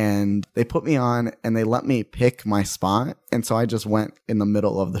 And they put me on and they let me pick my spot. And so I just went in the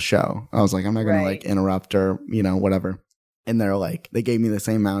middle of the show. I was like, I'm not going to like interrupt or, you know, whatever. And they're like, they gave me the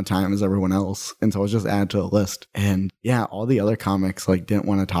same amount of time as everyone else. And so I was just added to the list. And yeah, all the other comics like didn't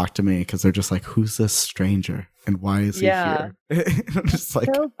want to talk to me because they're just like, who's this stranger? And why is he here? And I'm just like,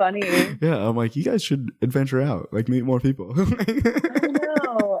 so funny. Yeah. I'm like, you guys should adventure out, like meet more people. I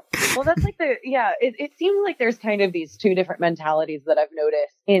know. Well, that's like it seems like there's kind of these two different mentalities that I've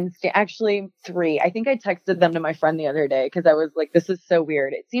noticed actually three. I think I texted them to my friend the other day because I was like, this is so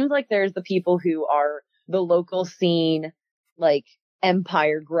weird. It seems like there's the people who are the local scene, like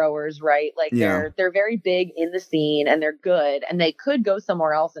empire growers, right? Like they're very big in the scene and they're good and they could go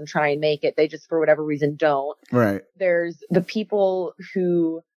somewhere else and try and make it. They just, for whatever reason, don't. Right. There's the people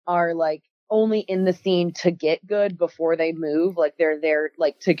who are like only in the scene to get good before they move. Like they're there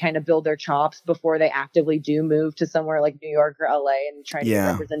like to kind of build their chops before they actively do move to somewhere like New York or LA and try to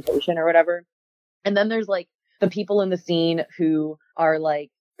get representation or whatever. And then there's like the people in the scene who are like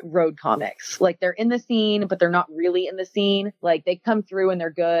road comics. Like they're in the scene, but they're not really in the scene. Like they come through and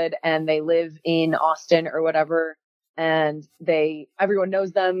they're good and they live in Austin or whatever. And everyone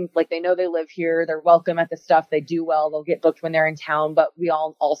knows them. Like they know they live here. They're welcome at the stuff. They do well. They'll get booked when they're in town. But we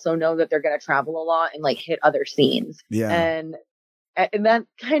all also know that they're going to travel a lot and like hit other scenes. Yeah. And that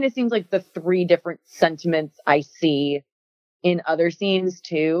kind of seems like the three different sentiments I see in other scenes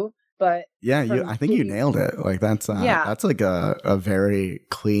too. But yeah, I think you nailed it. Like that's like a very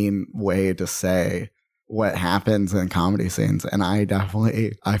clean way to say what happens in comedy scenes. And I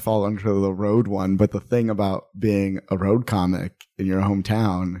fall under the road one. But the thing about being a road comic in your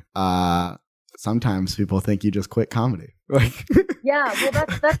hometown, sometimes people think you just quit comedy. Like, yeah, well,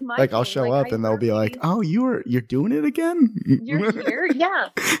 that's my like thing. I'll show up and they'll be like, "Oh, you're doing it again? You're here?" Yeah.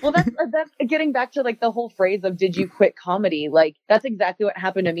 Well, that's getting back to like the whole phrase of "Did you quit comedy?" Like that's exactly what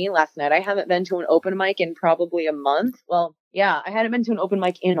happened to me last night. I haven't been to an open mic in probably a month. Well, yeah, I hadn't been to an open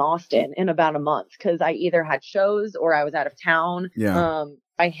mic in Austin in about a month because I either had shows or I was out of town. Yeah.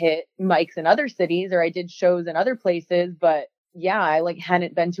 I hit mics in other cities or I did shows in other places, but yeah, I like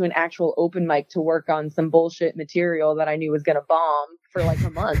hadn't been to an actual open mic to work on some bullshit material that I knew was going to bomb for like a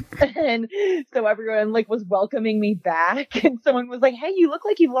month. And so everyone like was welcoming me back and someone was like, "Hey, you look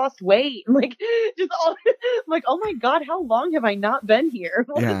like you've lost weight." And like just all I'm like, "Oh my God, how long have I not been here?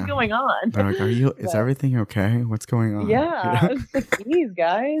 What is going on?" They're like, is everything okay? What's going on? Yeah. It's like, "Geez,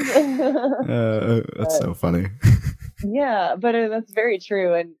 guys." That's so funny. Yeah, but that's very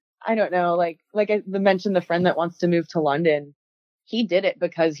true. And I don't know, like I mentioned the friend that wants to move to London. He did it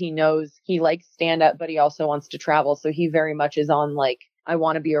because he knows he likes stand up, but he also wants to travel. So he very much is on like I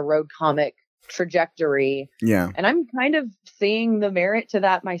want to be a road comic trajectory. Yeah. And I'm kind of seeing the merit to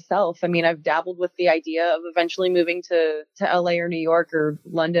that myself. I mean, I've dabbled with the idea of eventually moving to LA or New York, or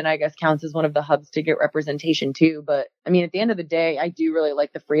London, I guess counts as one of the hubs to get representation too. But I mean, at the end of the day, I do really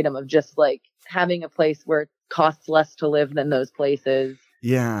like the freedom of just like having a place where it costs less to live than those places.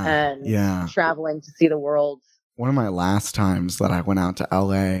 Yeah. And traveling to see the world. One of my last times that I went out to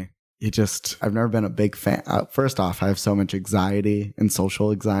LA, I've never been a big fan. First off, I have so much anxiety and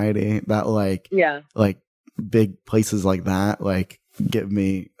social anxiety that like big places like that, like give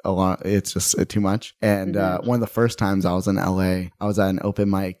me a lot. It's just too much. And one of the first times I was in LA, I was at an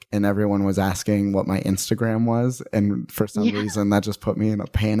open mic and everyone was asking what my Instagram was. And for some reason that just put me in a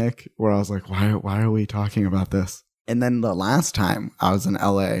panic where I was like, why are we talking about this? And then the last time I was in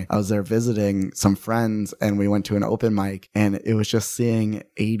LA, I was there visiting some friends and we went to an open mic and it was just seeing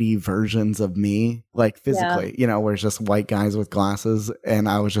 80 versions of me, like physically, you know, where it's just white guys with glasses. And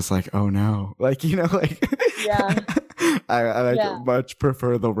I was just like, oh no, like, you know, like, I much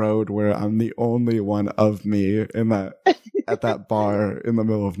prefer the road where I'm the only one of me in that at that bar in the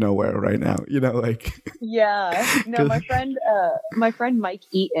middle of nowhere right now, you know, like. No, my friend Mike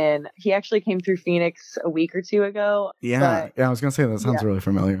Eaton, he actually came through Phoenix a week or two ago. I was gonna say that sounds really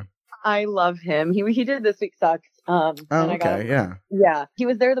familiar. I love him. He did This Week Sucks. He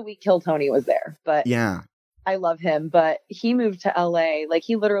was there the week Kill Tony was there, but I love him, but he moved to LA. Like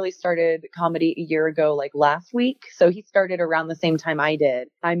he literally started comedy a year ago, like last week. So he started around the same time I did.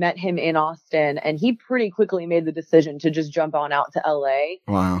 I met him in Austin and he pretty quickly made the decision to just jump on out to LA.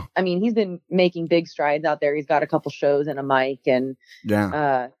 Wow. I mean, he's been making big strides out there. He's got a couple shows and a mic and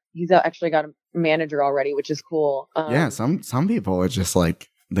he's actually got a manager already, which is cool. Some people are just like,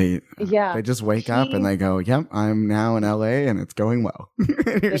 they just wake up and they go, yep, I'm now in LA and it's going well.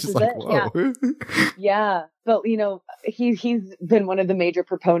 And you're just like, whoa. But you know, he's been one of the major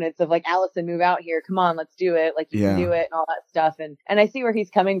proponents of like, Allison, move out here. Come on, let's do it. Like you can do it and all that stuff. And I see where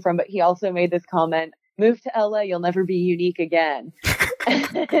he's coming from, but he also made this comment, move to LA, you'll never be unique again.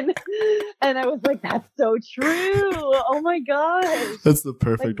 and I was like, that's so true. Oh my gosh. That's the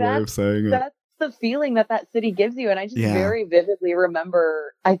perfect way of saying it. That's the feeling that city gives you. And I just very vividly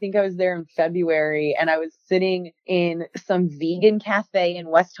remember, I think I was there in February and I was sitting in some vegan cafe in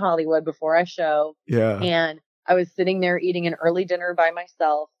West Hollywood before a show. And I was sitting there eating an early dinner by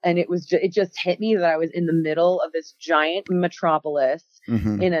myself. And it just hit me that I was in the middle of this giant metropolis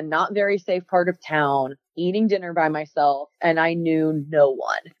in a not very safe part of town, eating dinner by myself. And I knew no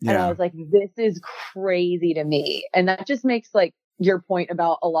one. And I was like, this is crazy to me. And that just makes like your point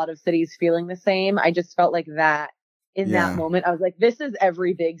about a lot of cities feeling the same. I just felt like that in that moment. I was like, this is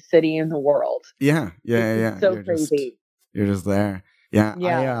every big city in the world. So crazy. You're just there.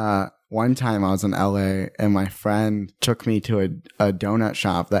 One time I was in LA and my friend took me to a donut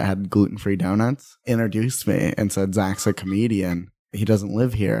shop that had gluten-free donuts, introduced me and said, Zach's a comedian. He doesn't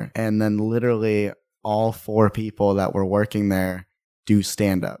live here. And then literally all 4 people that were working there do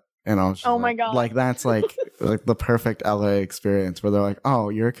stand-up. And I was just my God. Like, that's like the perfect LA experience where they're like, oh,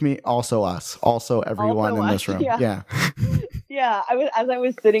 you're a comedian. Also us. Also everyone in this room. Yeah. As I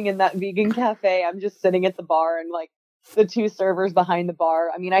was sitting in that vegan cafe, I'm just sitting at the bar and like the 2 servers behind the bar.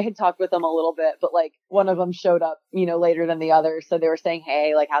 I mean, I had talked with them a little bit, but like one of them showed up, you know, later than the other. So they were saying,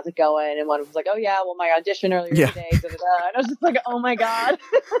 hey, like, how's it going? And one was like, oh yeah, well, my audition earlier today. Da, da, da. And I was just like, oh my God.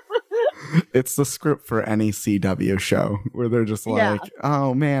 It's the script for any CW show where they're just like,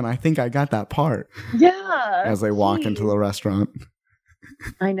 oh man, I think I got that part. As they walk into the restaurant.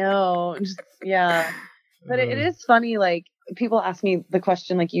 I know. But it is funny, like, people ask me the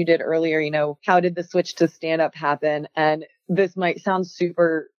question like you did earlier, you know, how did the switch to stand up happen? And this might sound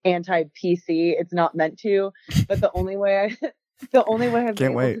super anti-PC. It's not meant to, but the only way I've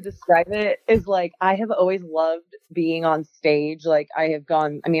been able to describe it is like, I have always loved being on stage. Like I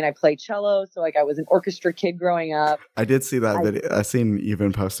play cello. So like I was an orchestra kid growing up. I did see that video. I've seen you've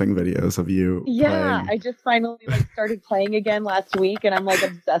been posting videos of you playing. I just finally like started playing again last week and I'm like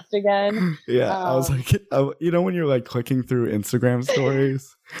obsessed again. I was like, you know, when you're like clicking through Instagram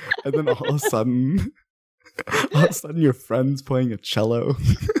stories and then all of a sudden your friend's playing a cello.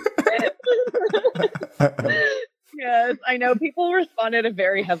 Yes, I know. People responded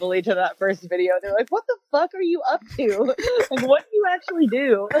very heavily to that first video. They're like, what the fuck are you up to? Like, what do you actually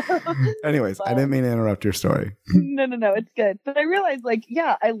do? Anyways, I didn't mean to interrupt your story. No, it's good. But I realized, like,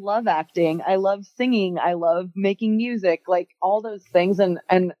 I love acting. I love singing. I love making music, like all those things. And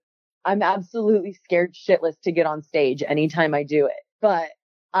I'm absolutely scared shitless to get on stage anytime I do it. But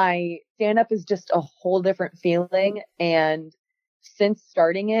stand up is just a whole different feeling. And since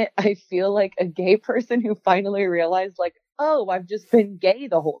starting it, I feel like a gay person who finally realized like, oh, I've just been gay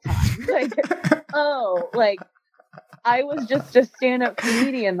the whole time. Like, oh, like I was just a stand-up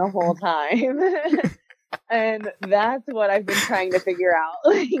comedian the whole time. And that's what I've been trying to figure out.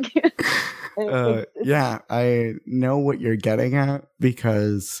 Like, yeah, I know what you're getting at,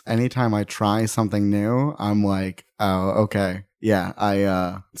 because anytime I try something new, I'm like, oh, okay.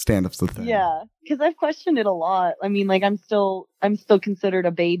 Yeah, stand-up's the thing. yeah, because I've questioned it a lot. I mean, like I'm still considered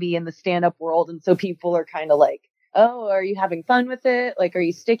a baby in the stand-up world, and so people are kind of like, oh, are you having fun with it? Like, are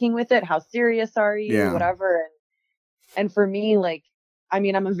you sticking with it? How serious are you? Yeah. Whatever. And for me, like, I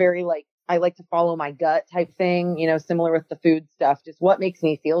mean, I'm a very like, I like to follow my gut type thing, you know, similar with the food stuff, just what makes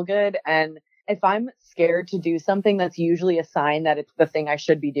me feel good. And if I'm scared to do something, that's usually a sign that it's the thing I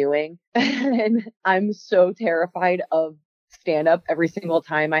should be doing. And I'm so terrified of stand up every single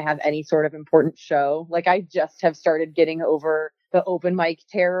time I have any sort of important show. Like, I just have started getting over the open mic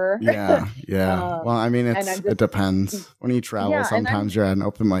terror. Yeah. Well, I mean, it depends. When you travel, sometimes you're at an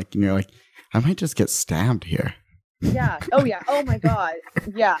open mic and you're like, I might just get stabbed here. Yeah. Oh, yeah. Oh, my God.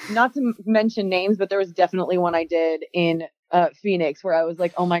 Yeah. Not to mention names, but there was definitely one I did in Phoenix where I was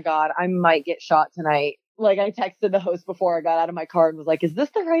like, oh, my God, I might get shot tonight. Like, I texted the host before I got out of my car and was like, is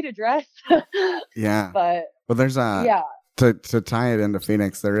this the right address? Yeah. But well, there's to tie it into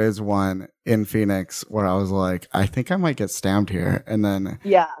Phoenix, there is one in Phoenix where I was like, I think I might get stabbed here. And then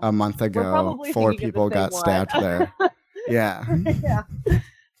a month ago, 4 people got stabbed there. Yeah. Yeah.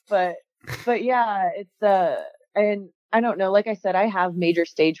 But yeah, it's and I don't know, like I said, I have major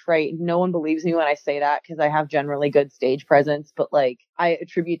stage fright. No one believes me when I say that because I have generally good stage presence, but like I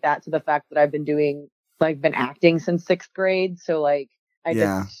attribute that to the fact that I've been acting since 6th grade. So like I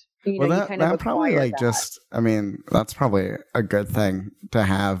just, you know, you kind of probably like that. I mean, that's probably a good thing to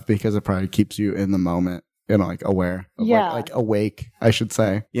have because it probably keeps you in the moment. You know, like aware, of like awake, I should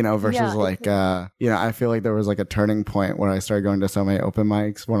say, you know, versus like, you know, I feel like there was like a turning point where I started going to so many open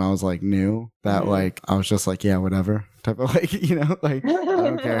mics when I was like new that like, I was just like, yeah, whatever type of like, you know, like, I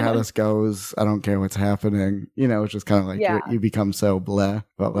don't care how this goes. I don't care what's happening. You know, it's just kind of like you become so bleh,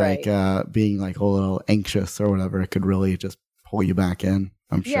 but like being like a little anxious or whatever, it could really just pull you back in.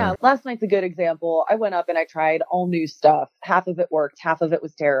 I'm sure. Yeah, last night's a good example. I went up and I tried all new stuff. Half of it worked, half of it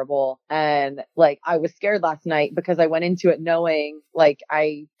was terrible. And like I was scared last night because I went into it knowing like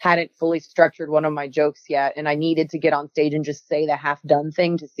I hadn't fully structured one of my jokes yet and I needed to get on stage and just say the half done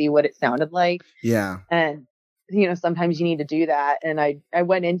thing to see what it sounded like. Yeah. And you know, sometimes you need to do that. And I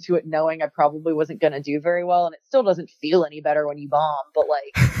went into it knowing I probably wasn't going to do very well, and it still doesn't feel any better when you bomb, but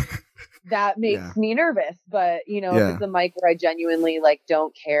like that makes me nervous. But, you know, if it's a mic where I genuinely like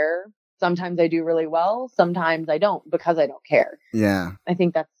don't care, sometimes I do really well. Sometimes I don't because I don't care. Yeah. I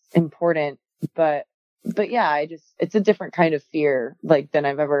think that's important. But yeah, it's a different kind of fear like than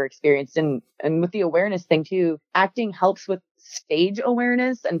I've ever experienced. And with the awareness thing too, acting helps with stage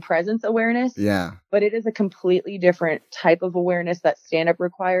awareness and presence awareness. Yeah. But it is a completely different type of awareness that stand-up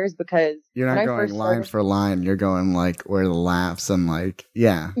requires because you're not going line for line. You're going like where the laughs and like,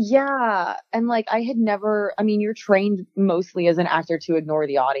 yeah. Yeah. And like you're trained mostly as an actor to ignore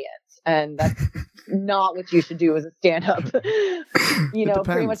the audience. And that's not what you should do as a stand-up. You know,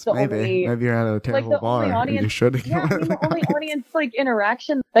 pretty much the maybe you're at a terrible bar and you should ignore the only audience like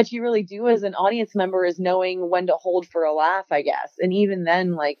interaction that you really do as an audience member is knowing when to hold for a laugh, I guess. And even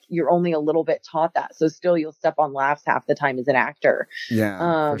then, like you're only a little bit taught that. So still you'll step on laughs half the time as an actor.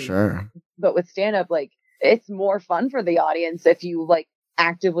 Yeah, for sure. But with stand-up, like it's more fun for the audience if you like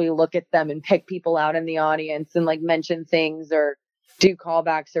actively look at them and pick people out in the audience and like mention things or do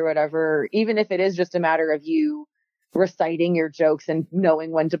callbacks or whatever, even if it is just a matter of you reciting your jokes and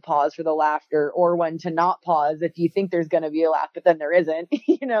knowing when to pause for the laughter or when to not pause if you think there's going to be a laugh, but then there isn't,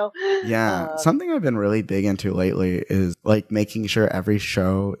 you know? Yeah. Something I've been really big into lately is like making sure every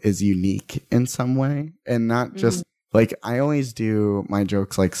show is unique in some way and not just like I always do my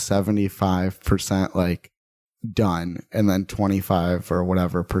jokes like 75% like done and then 25 or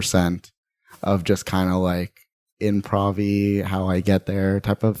whatever percent of just kind of like improv-y, how I get there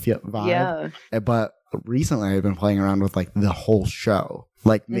type of vibe. Yeah. But recently I've been playing around with like the whole show,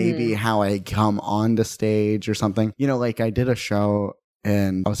 like maybe how I come onto stage or something. You know, like I did a show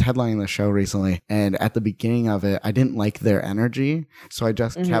and I was headlining the show recently, and at the beginning of it, I didn't like their energy, so I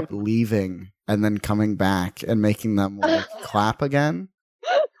just kept leaving and then coming back and making them like clap again.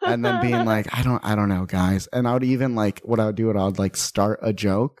 And then being like, I don't know, guys. And I would even like what I would do, I would like start a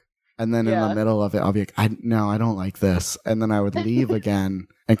joke. And then in the middle of it, I'll be like, I don't like this. And then I would leave again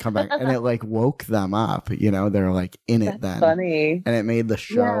and come back. And it like woke them up, you know, they're like in it then. Funny. And it made the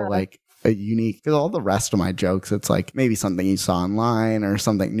show like a unique, because all the rest of my jokes, it's like maybe something you saw online or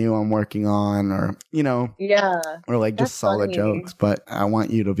something new I'm working on, or, you know, Yeah. or like That's just solid funny. jokes. But I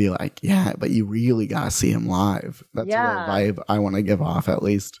want you to be like, yeah, but you really got to see him live. That's the vibe I want to give off, at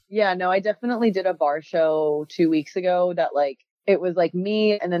least. Yeah, no, I definitely did a bar show 2 weeks ago that like, it was like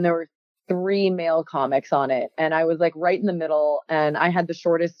me and then there were 3 male comics on it. And I was like right in the middle and I had the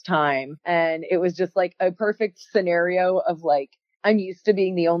shortest time. And it was just like a perfect scenario of like, I'm used to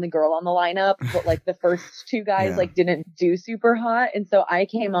being the only girl on the lineup, but like the first 2 guys like didn't do super hot. And so I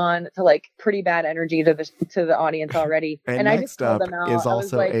came on to like pretty bad energy to the audience already. And I next just called up them out. is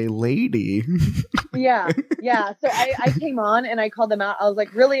also like, a lady. Yeah. So I came on and I called them out. I was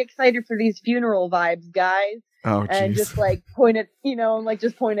like really excited for these funeral vibes, guys. Oh, and geez. just like pointed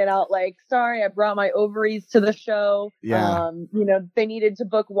out like, sorry, I brought my ovaries to the show. Yeah. They needed to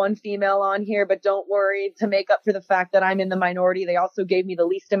book 1 female on here, but don't worry, to make up for the fact that I'm in the minority, they also gave me the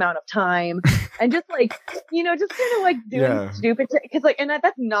least amount of time. And just like, just kind of like doing stupid, because like, and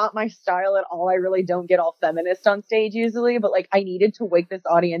that's not my style at all. I really don't get all feminist on stage usually, but like I needed to wake this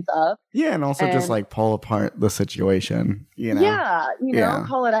audience up. Yeah. And also just like pull apart the situation,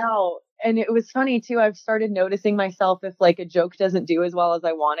 call it out. And it was funny too. I've started noticing myself if like a joke doesn't do as well as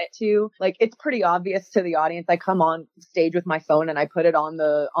I want it to. Like it's pretty obvious to the audience. I come on stage with my phone and I put it on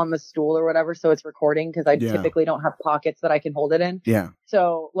the stool or whatever, so it's recording, because I typically don't have pockets that I can hold it in. Yeah.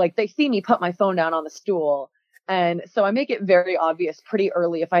 So like they see me put my phone down on the stool. And so I make it very obvious pretty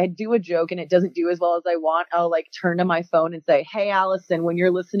early. If I do a joke and it doesn't do as well as I want, I'll like turn to my phone and say, "Hey, Allison, when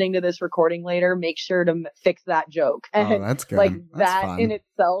you're listening to this recording later, make sure to fix that joke." And that's good. Like that's that fun. in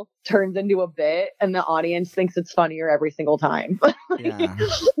itself turns into a bit, and the audience thinks it's funnier every single time. Yeah.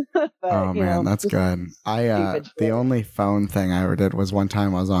 But, oh man, that's good. The only phone thing I ever did was one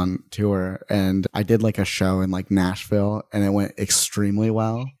time I was on tour and I did like a show in like Nashville and it went extremely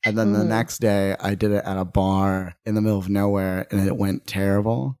well. And then the next day I did it at a bar in the middle of nowhere and it went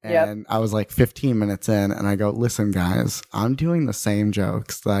terrible. And I was like 15 minutes in and I go, "Listen guys, I'm doing the same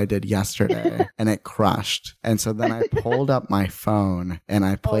jokes that I did yesterday," and it crushed. And so then I pulled up my phone and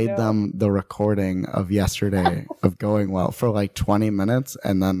I played them the recording of yesterday of Going Well for like 20 minutes,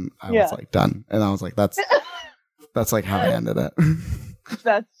 and then I was like done. And I was like, that's like how I ended it.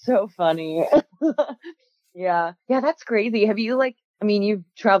 That's so funny. Yeah, that's crazy. Have you you've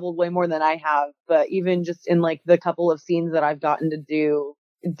traveled way more than I have, but even just in like the couple of scenes that I've gotten to do,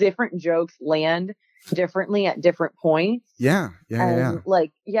 different jokes land differently at different points. Yeah.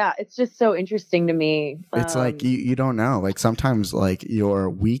 It's just so interesting to me. It's like you don't know. Like sometimes like your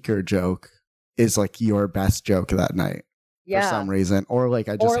weaker joke is like your best joke that night for some reason. Or like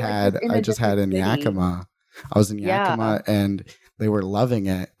I just had in Yakima. I was in Yakima and they were loving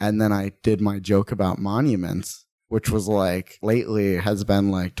it. And then I did my joke about monuments, which was like lately has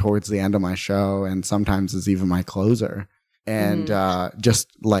been like towards the end of my show and sometimes is even my closer. And just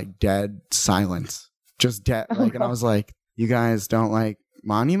like dead silence. Just dead. Like, and I was like, "You guys don't like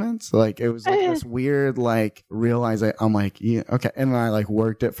monuments?" Like it was like this weird like realizing I'm like, yeah, okay. And then I like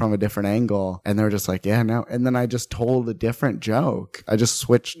worked it from a different angle and they were just like, "Yeah, no." And then I just told a different joke. I just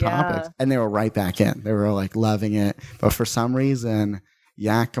switched topics and they were right back in. They were like loving it. But for some reason,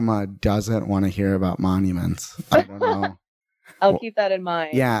 Yakima doesn't want to hear about monuments. I don't know. I'll keep that in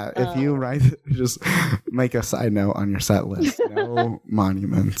mind. Yeah, if you write, just make a side note on your set list. No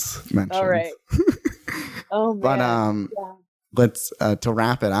monuments mentioned. All right. Oh man. But let's to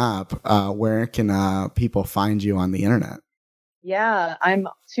wrap it up. Where can people find you on the internet? Yeah, I'm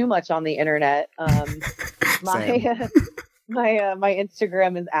too much on the internet. My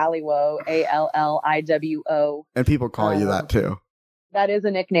Instagram is Alliwo, ALLIWO. And people call you that too. That is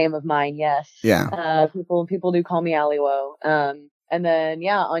a nickname of mine, yes. Yeah. People do call me Alliwo. And then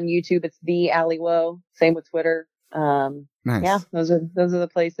on YouTube it's the Alliwo. Same with Twitter. Nice. Yeah, those are the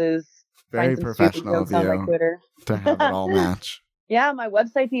places. Very professional of you to have it all match. Yeah, my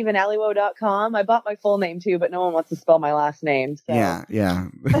website's even alliwo.com. I bought my full name too, but no one wants to spell my last name. So. Yeah. Yeah.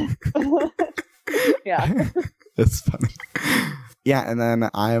 It's funny. Yeah, and then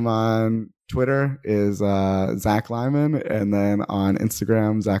I'm on Twitter is Zach Lyman, and then on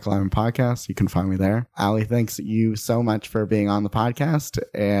Instagram, Zach Lyman Podcast. You can find me there. Allie, thanks you so much for being on the podcast,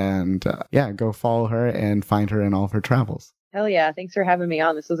 and go follow her and find her in all of her travels. Hell yeah. Thanks for having me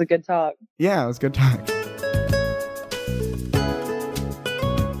on. This was a good talk. Yeah, it was a good talk.